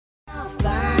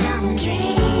I'm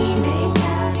dreaming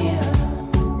of you.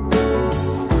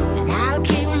 And I'll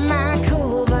keep my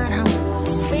cool, but I'm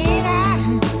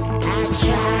freedom. I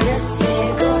try to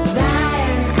say goodbye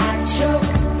and I choke. I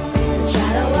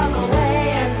try to walk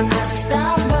away and I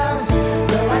stumble.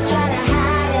 Though I try to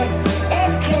hide it,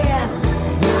 it's clear.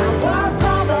 My world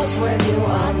crumbles when you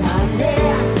are not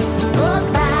near.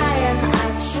 Goodbye and I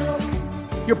choke.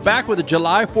 You're back with the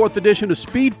July 4th edition of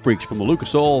Speed Freaks from the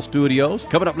Lucas Oil Studios.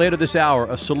 Coming up later this hour,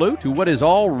 a salute to what is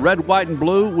all red, white, and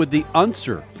blue with the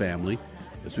Unser family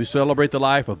as we celebrate the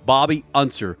life of Bobby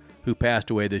Unser, who passed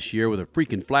away this year with a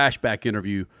freaking flashback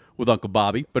interview with Uncle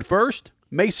Bobby. But first,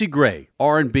 Macy Gray,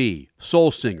 R&B, soul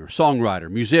singer,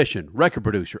 songwriter, musician, record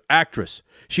producer, actress.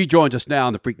 She joins us now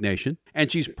in the Freak Nation,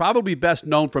 and she's probably best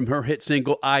known from her hit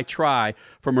single, I Try,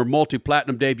 from her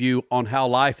multi-platinum debut on How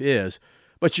Life Is.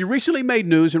 But she recently made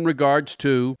news in regards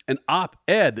to an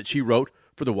op-ed that she wrote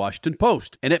for the Washington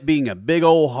Post. And it being a big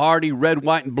old hearty red,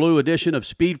 white, and blue edition of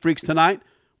Speed Freaks tonight,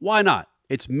 why not?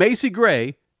 It's Macy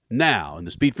Gray now in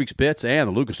the Speed Freaks pits and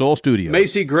the Lucas Oil Studio.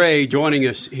 Macy Gray joining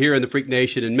us here in the Freak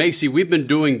Nation. And Macy, we've been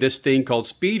doing this thing called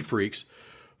Speed Freaks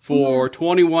for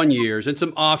 21 years and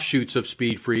some offshoots of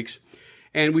Speed Freaks.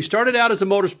 And we started out as a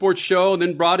motorsports show and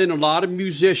then brought in a lot of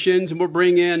musicians, and we'll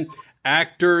bring in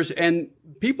actors, and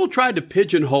people tried to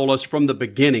pigeonhole us from the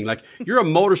beginning. Like, you're a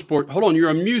motorsport, hold on, you're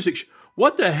a music,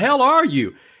 what the hell are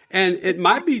you? And it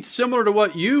might be similar to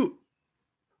what you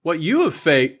have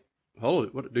faced. Hold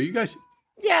on, what do you guys?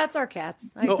 Yeah, it's our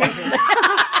cats. Oh.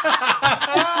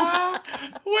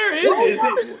 Where is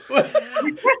it?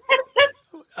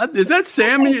 Is that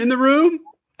Sam in the room?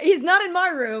 He's not in my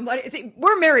room.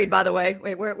 We're married, by the way.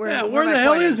 Wait, where the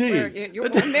hell is he? You're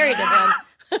married to him.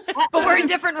 But we're in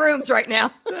different rooms right now.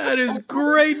 That is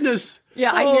greatness.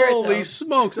 Yeah, I hear it, though. Holy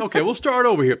smokes. Okay, we'll start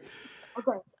over here.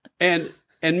 Okay. And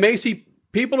Macy,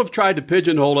 people have tried to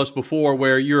pigeonhole us before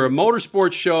where you're a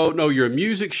motorsports show. No, you're a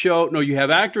music show. No, you have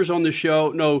actors on the show.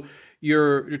 No,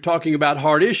 you're talking about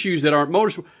hard issues that aren't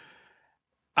motorsport.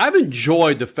 I've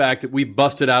enjoyed the fact that we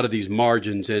busted out of these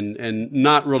margins and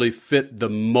not really fit the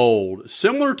mold.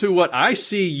 Similar to what I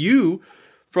see you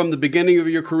from the beginning of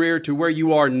your career to where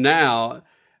you are now.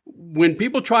 When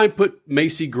people try and put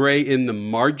Macy Gray in the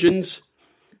margins,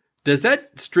 does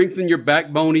that strengthen your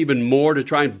backbone even more to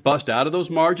try and bust out of those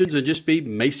margins and just be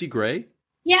Macy Gray?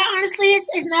 Yeah, honestly, it's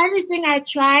not anything I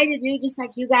try to do. Just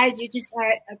like you guys, you just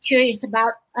are curious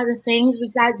about other things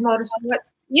besides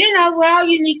motorsports. You know, we're all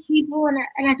unique people, and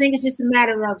I think it's just a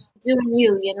matter of doing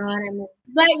you. You know what I mean?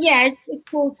 But yeah, it's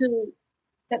cool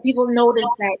that people notice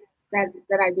that I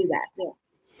do that. Yeah.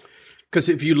 Because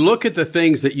if you look at the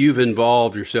things that you've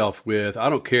involved yourself with, I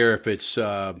don't care if it's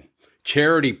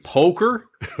charity poker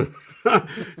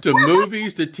to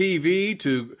movies, to TV,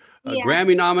 to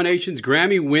Grammy nominations,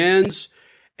 Grammy wins,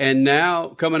 and now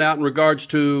coming out in regards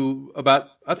to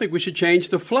I think we should change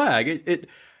the flag.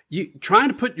 You trying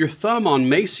to put your thumb on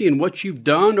Macy and what you've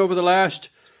done over the last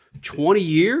 20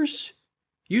 years,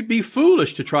 you'd be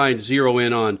foolish to try and zero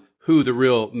in on who the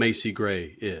real Macy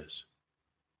Gray is.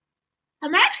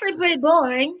 I'm actually pretty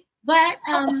boring, but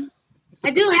I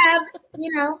do have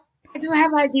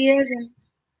ideas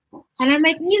and I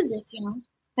make music, you know.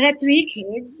 I got 3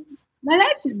 kids. My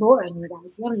life is boring, you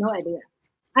guys. You have no idea.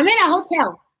 I'm in a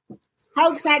hotel.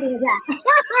 How exciting is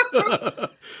that?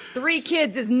 3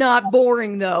 kids is not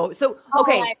boring, though. So,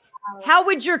 okay, how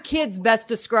would your kids best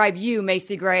describe you,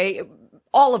 Macy Gray?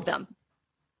 All of them.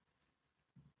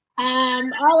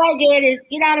 All I get is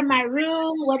get out of my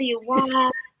room. What do you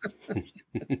want?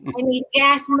 I need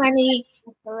gas money.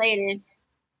 That's the latest.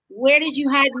 Where did you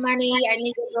hide money? I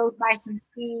need to go buy some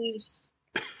shoes.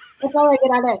 That's all I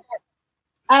get out of it.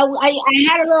 I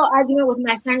had a little argument with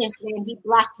my son yesterday, and he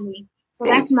blocked me. So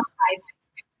that's my life.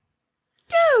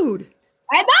 Dude!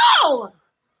 I know!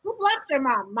 Who blocks their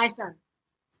mom? My son.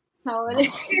 So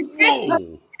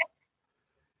Whoa.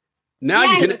 Now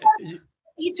yeah, you can...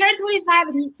 He turned 25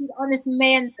 and he's on this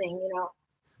man thing, you know.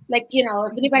 Like, you know,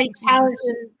 if anybody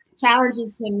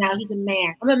challenges him now, he's a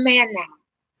man. I'm a man now.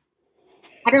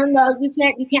 I don't know. You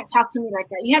can't talk to me like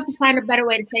that. You have to find a better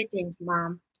way to say things,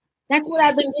 Mom. That's what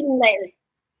I've been getting lately.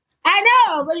 I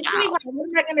know, but he's 25. What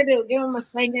am I going to do? Give him a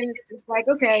spanking? It's like,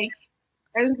 okay.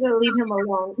 I'm going to leave him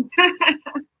alone.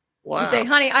 Wow. You say,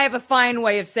 honey, I have a fine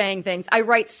way of saying things. I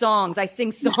write songs. I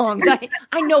sing songs.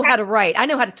 I know how to write. I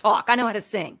know how to talk. I know how to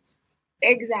sing.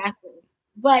 Exactly.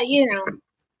 But, you know,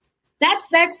 that's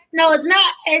no, it's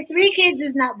not. 3 kids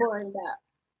is not boring,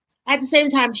 but at the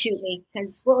same time, shoot me.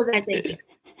 Because what was I thinking?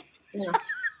 You know.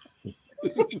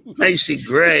 Macy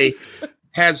Gray,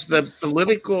 has the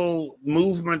political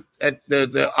movement at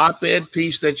the op-ed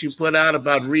piece that you put out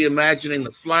about reimagining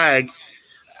the flag,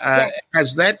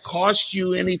 has that cost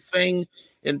you anything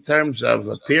in terms of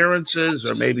appearances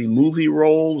or maybe movie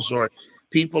roles, or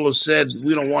people have said,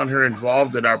 we don't want her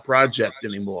involved in our project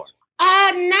anymore?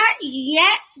 Not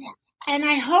yet. And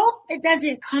I hope it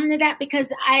doesn't come to that,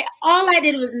 because all I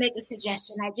did was make a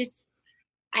suggestion.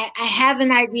 I have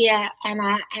an idea, and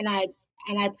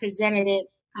I presented it.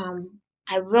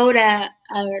 I wrote an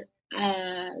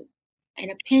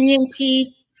opinion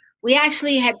piece. We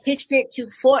actually had pitched it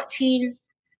to 14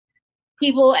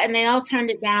 people, and they all turned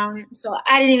it down. So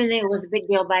I didn't even think it was a big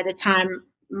deal by the time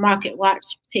Market Watch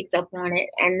picked up on it.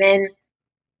 And then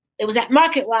it was at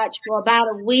Market Watch for about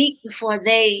a week before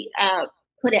they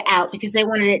put it out, because they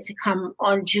wanted it to come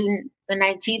on June the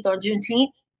 19th or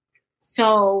Juneteenth.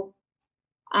 So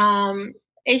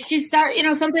it's just,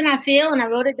 something I feel, and I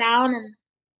wrote it down,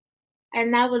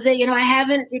 and that was it. I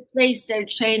haven't replaced or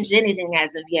changed anything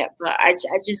as of yet, but I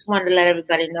just wanted to let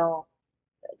everybody know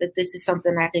that this is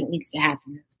something I think needs to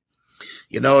happen.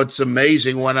 It's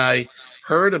amazing. When I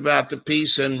heard about the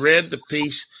piece and read the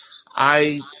piece,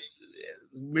 it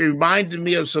reminded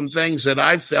me of some things that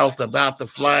I felt about the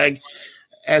flag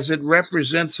as it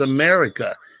represents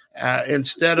America.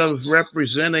 Instead of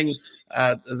representing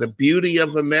the beauty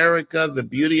of America, the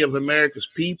beauty of America's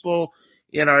people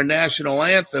in our national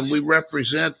anthem, we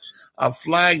represent a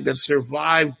flag that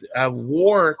survived a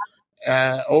war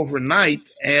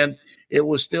overnight, and it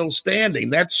was still standing.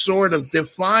 That sort of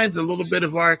defines a little bit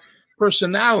of our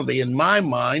personality in my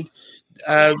mind.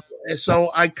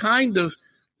 So I kind of,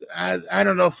 I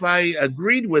don't know if I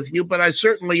agreed with you, but I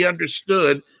certainly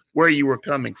understood where you were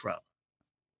coming from.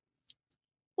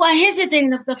 Well, here's the thing.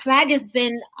 The flag has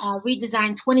been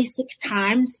redesigned 26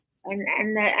 times.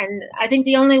 And I think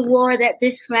the only war that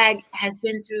this flag has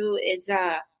been through is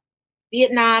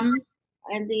Vietnam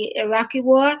and the Iraqi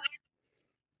war.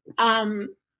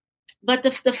 But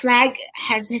the flag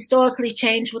has historically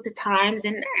changed with the times,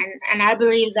 and I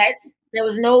believe that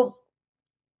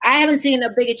I haven't seen a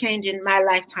bigger change in my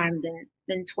lifetime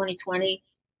than 2020,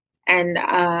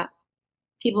 and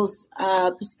people's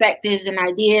perspectives and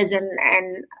ideas,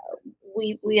 and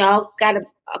we all got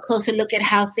a closer look at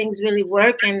how things really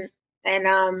work, and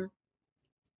I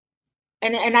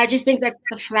just think that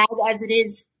the flag as it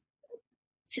is,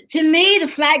 to me, the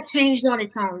flag changed on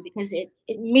its own, because it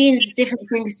means different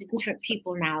things to different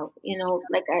people now.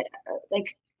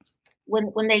 Like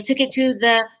when they took it to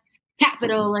the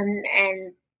Capitol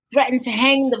and threatened to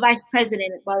hang the vice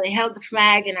president while they held the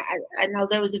flag, and I know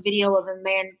there was a video of a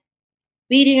man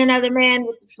beating another man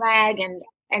with the flag,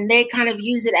 and they kind of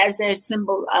use it as their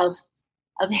symbol of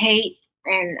hate,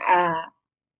 and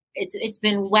it's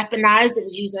been weaponized. It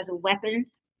was used as a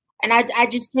weapon, and I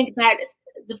just think that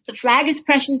the flag is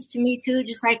precious to me too,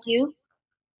 just like you.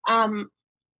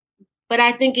 But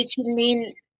I think it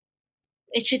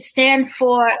should stand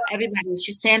for everybody. It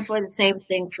should stand for the same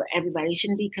thing for everybody. It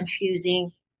shouldn't be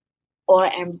confusing or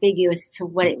ambiguous to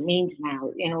what it means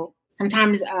now.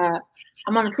 Sometimes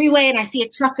I'm on the freeway and I see a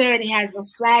trucker and he has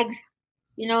those flags,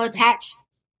 attached.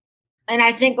 And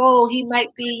I think, oh, he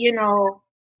might be,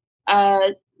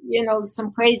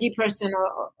 some crazy person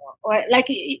or like,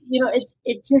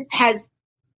 it just has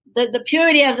the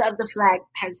purity of the flag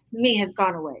has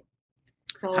gone away.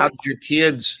 So how did your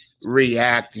kids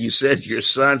react? You said your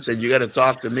son said, you got to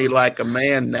talk to me like a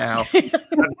man now.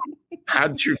 How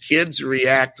did your kids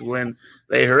react when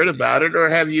they heard about it, or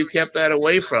have you kept that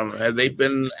away from them? Have they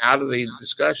been out of the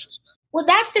discussion? Well,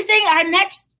 that's the thing. Our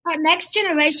next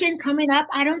generation coming up,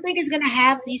 I don't think is going to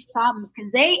have these problems,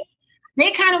 because they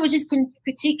kind of were just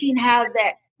critiquing how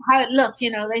it looked.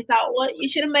 They thought, well, you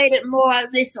should have made it more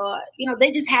this, or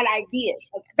they just had ideas.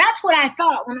 That's what I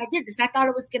thought when I did this. I thought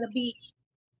it was going to be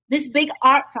this big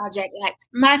art project. Like,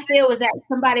 my fear was that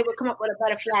somebody would come up with a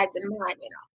better flag than mine.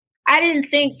 I didn't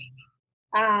think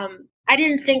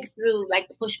through like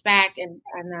the pushback and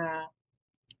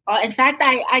in fact,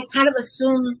 I kind of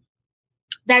assumed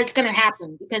that it's going to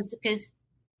happen because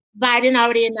Biden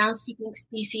already announced he thinks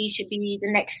DC should be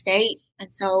the next state,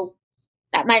 and so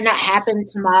that might not happen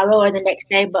tomorrow or the next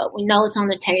day, but we know it's on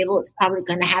the table. It's probably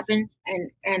going to happen,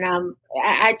 and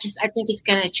I think it's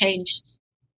going to change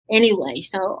anyway.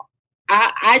 So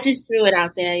I just threw it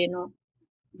out there,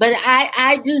 But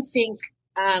I do think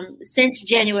since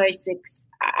January 6th,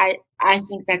 I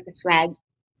think that the flag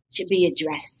should be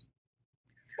addressed,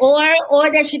 or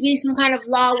there should be some kind of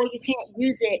law where you can't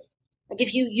use it. Like,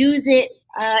 if you use it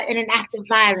in an act of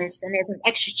violence, then there's an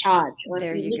extra charge.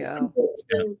 There you go.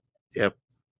 Yep.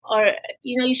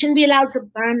 you shouldn't be allowed to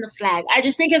burn the flag. I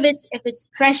just think if it's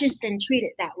precious, then treat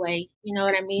it that way. You know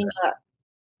what I mean?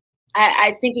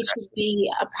 I think it should be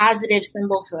a positive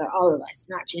symbol for all of us,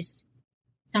 not just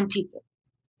some people.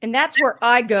 And that's where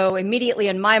I go immediately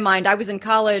in my mind. I was in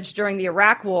college during the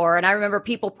Iraq War, and I remember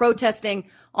people protesting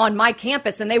on my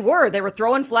campus, and they were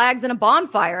throwing flags in a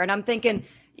bonfire. And I'm thinking,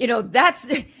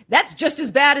 that's just as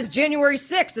bad as January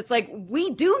 6th. It's like, we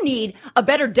do need a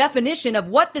better definition of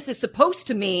what this is supposed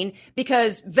to mean,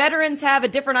 because veterans have a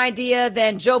different idea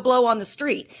than Joe Blow on the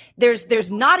street. There's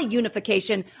not a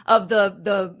unification of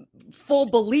the full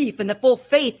belief and the full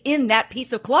faith in that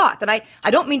piece of cloth. And I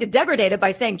don't mean to degrade it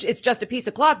by saying it's just a piece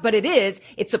of cloth, but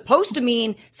it's supposed to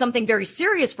mean something very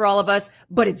serious for all of us,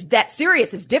 but it's that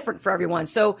serious is different for everyone.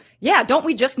 So yeah, don't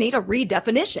we just need a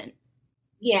redefinition?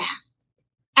 Yeah.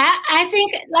 I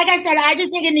think, like I said, I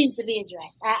just think it needs to be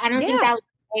addressed. I don't think that was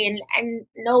okay, and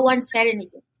no one said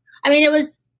anything. I mean, it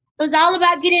was all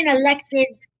about getting elected,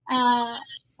 but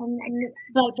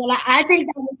I think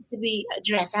that needs to be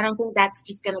addressed. I don't think that's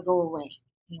just going to go away.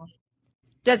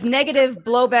 Does negative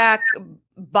blowback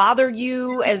bother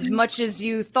you as much as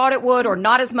you thought it would, or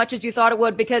not as much as you thought it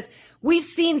would? Because we've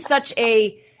seen such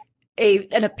an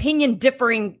opinion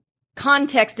differing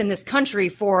context in this country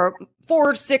for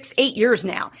 4, 6, 8 years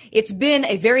now. It's been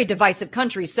a very divisive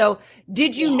country. So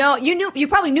did you know, you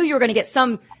probably knew you were going to get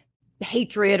some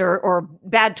hatred or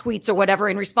bad tweets or whatever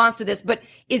in response to this, but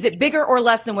is it bigger or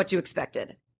less than what you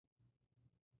expected?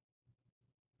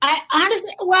 I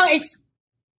honestly, well, it's,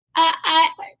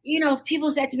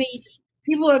 people said to me,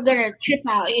 people are going to trip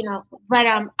out, but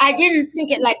I didn't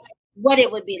think it like what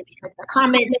it would be. Like the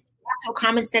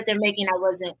comments that they're making, I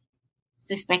wasn't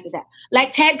suspected that.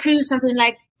 Like Ted Cruz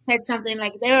said something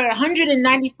like, there are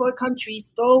 194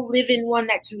 countries, go live in one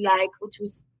that you like, which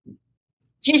was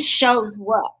just shows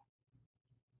what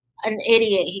an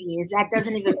idiot he is. That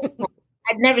doesn't even make sense.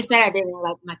 I'd never said I didn't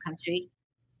like my country.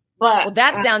 But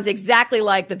that sounds exactly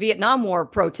like the Vietnam War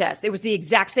protest. It was the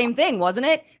exact same thing, wasn't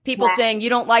it? People saying, you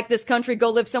don't like this country, go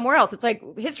live somewhere else. It's like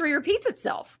history repeats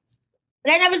itself.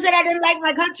 But I never said I didn't like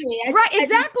my country. Right,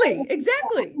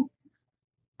 exactly.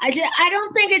 I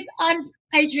don't think it's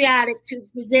unpatriotic to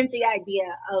present the idea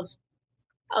of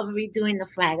redoing the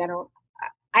flag.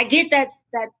 I get that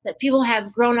people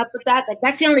have grown up with that.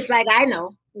 That's the only flag I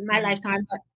know in my lifetime.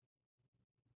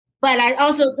 But I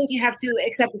also think you have to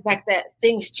accept the fact that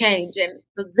things change, and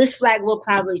this flag will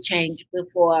probably change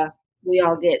before we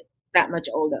all get that much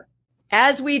older.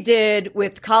 As we did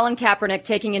with Colin Kaepernick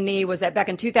taking a knee, was that back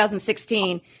in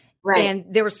 2016? Right. And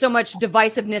there was so much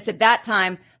divisiveness at that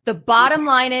time. The bottom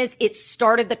line is it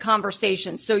started the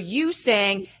conversation. So you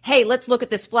saying, hey, let's look at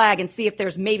this flag and see if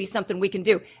there's maybe something we can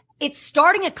do. It's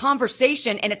starting a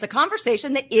conversation, and it's a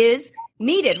conversation that is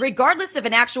needed, regardless of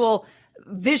an actual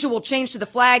visual change to the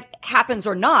flag happens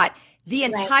or not. The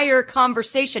entire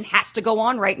conversation has to go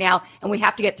on right now, and we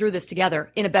have to get through this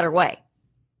together in a better way.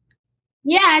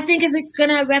 Yeah, I think if it's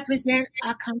going to represent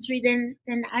our country, then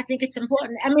I think it's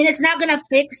important. I mean, it's not going to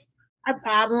fix our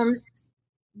problems,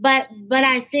 but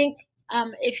I think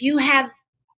if you have,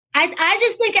 I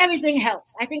just think everything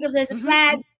helps. I think if there's a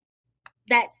flag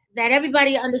that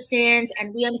everybody understands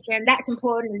and we understand that's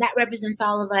important and that represents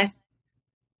all of us,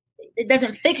 it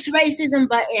doesn't fix racism,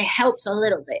 but it helps a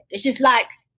little bit. It's just like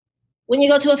when you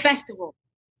go to a festival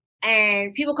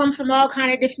and people come from all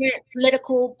kind of different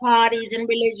political parties and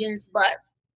religions, but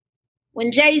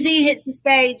when Jay-Z hits the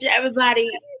stage, everybody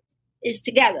is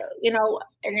together, and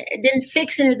it didn't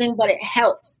fix anything, but it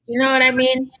helps. You know what I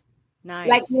mean? Nice.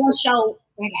 Like your show,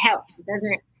 it helps. It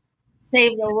doesn't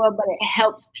save the world, but it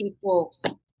helps people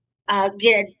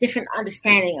get a different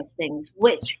understanding of things,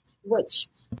 which is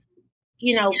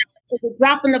a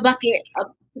drop in the bucket of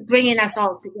bringing us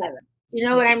all together. You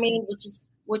know what I mean?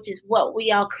 Which is what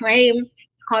we all claim,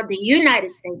 called the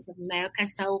United States of America.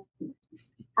 So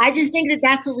I just think that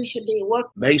that's what we should be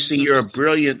working. Macy, you're a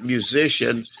brilliant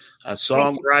musician, a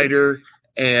songwriter,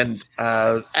 and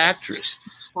actress.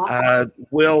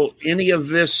 Will any of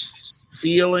this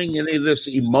feeling, any of this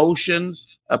emotion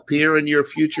appear in your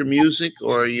future music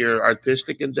or your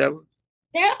artistic endeavor?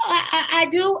 I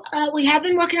do. We have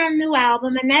been working on a new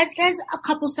album, and there's a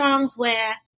couple songs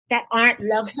that aren't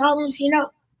love songs,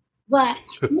 But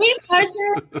me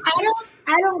personally,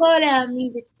 I don't go to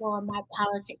music for my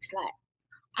politics.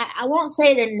 Like I won't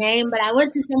say the name, but I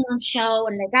went to someone's show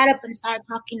and they got up and started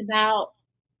talking about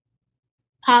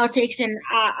politics, and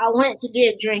I went to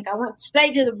get a drink. I went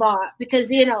straight to the bar because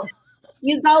you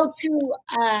go to.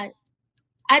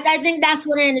 I think that's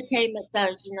what entertainment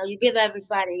does. You give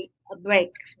everybody a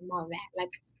break from all that.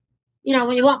 Like,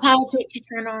 when you want politics, you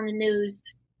turn on the news.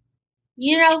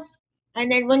 you know.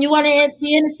 And then when you want to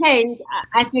be entertained,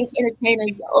 I think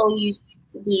entertainers owe you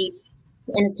to be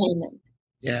entertainment.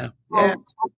 Yeah. Yeah.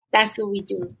 That's what we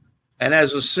do. And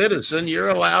as a citizen, you're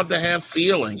allowed to have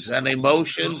feelings and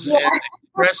emotions and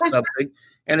express something.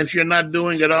 And if you're not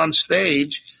doing it on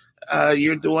stage,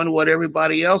 you're doing what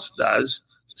everybody else does,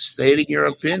 stating your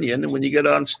opinion. And when you get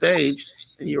on stage,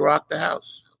 then you rock the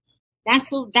house. That's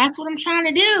what I'm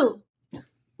trying to do.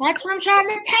 That's what I'm trying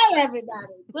to tell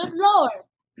everybody. Good Lord.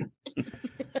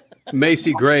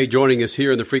 Macy Gray joining us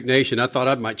here in the Freak Nation. I thought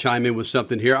I might chime in with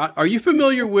something here. Are you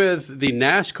familiar with the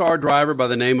NASCAR driver by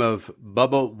the name of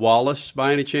Bubba Wallace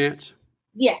by any chance?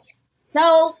 Yes.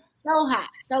 So hot.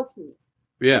 So cute.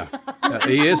 Yeah,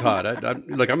 he is hot.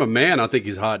 Look, I'm a man. I think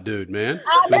he's a hot dude, man.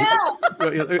 I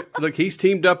know. Look, he's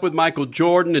teamed up with Michael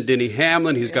Jordan and Denny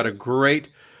Hamlin. He's got a great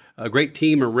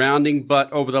team around him.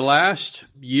 But over the last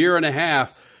year and a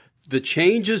half, the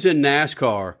changes in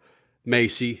NASCAR,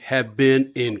 Macy, have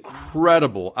been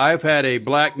incredible. I've had a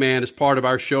black man as part of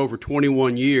our show for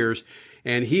 21 years,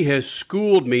 and he has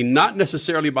schooled me, not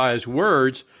necessarily by his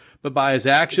words, but by his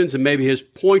actions and maybe his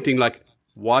pointing like,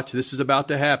 watch, this is about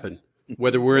to happen,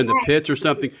 whether we're in the pits or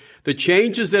something. The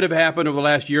changes that have happened over the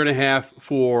last year and a half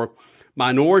for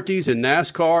minorities in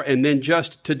NASCAR, and then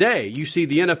just today, you see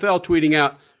the NFL tweeting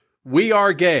out, we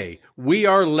are gay, we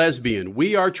are lesbian,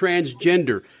 we are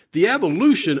transgender. The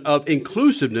evolution of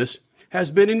inclusiveness has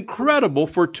been incredible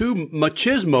for two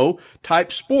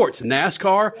machismo-type sports,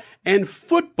 NASCAR and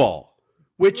football,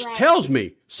 which tells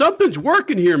me something's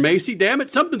working here, Macy. Damn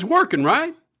it, something's working,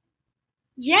 right?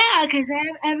 Yeah, because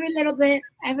every little bit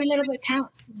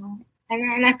counts, you know.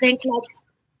 And I think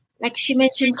like she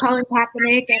mentioned, Colin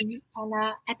Kaepernick, and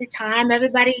at the time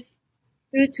everybody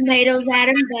threw tomatoes at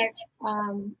him, but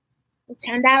it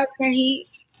turned out that he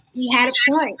had a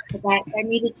point that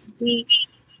needed to be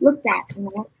looked at, you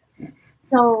know.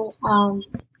 So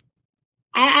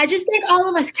I just think all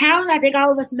of us count. I think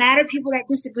all of us matter. People that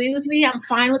disagree with me, I'm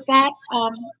fine with that.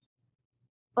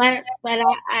 But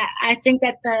I think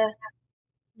that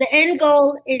the end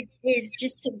goal is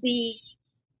just to be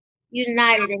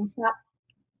united and stop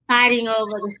fighting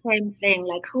over the same thing.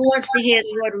 Like, who wants to hear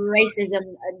the word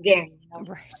racism again? You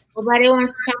know? Right. Nobody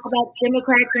wants to talk about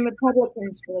Democrats and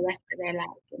Republicans for the rest of their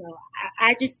life. You know,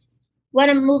 I just want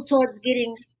to move towards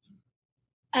getting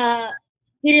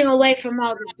away from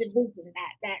all the division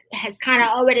that has kind of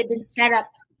already been set up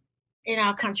in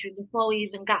our country before we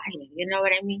even got here. You know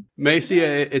what I mean? Macy,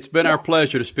 it's been our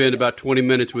pleasure to spend about 20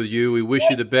 minutes with you. We wish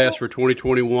you the best for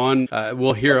 2021.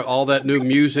 We'll hear all that new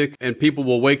music, and people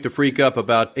will wake the freak up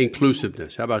about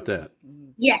inclusiveness. How about that?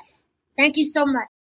 Yes. Thank you so much.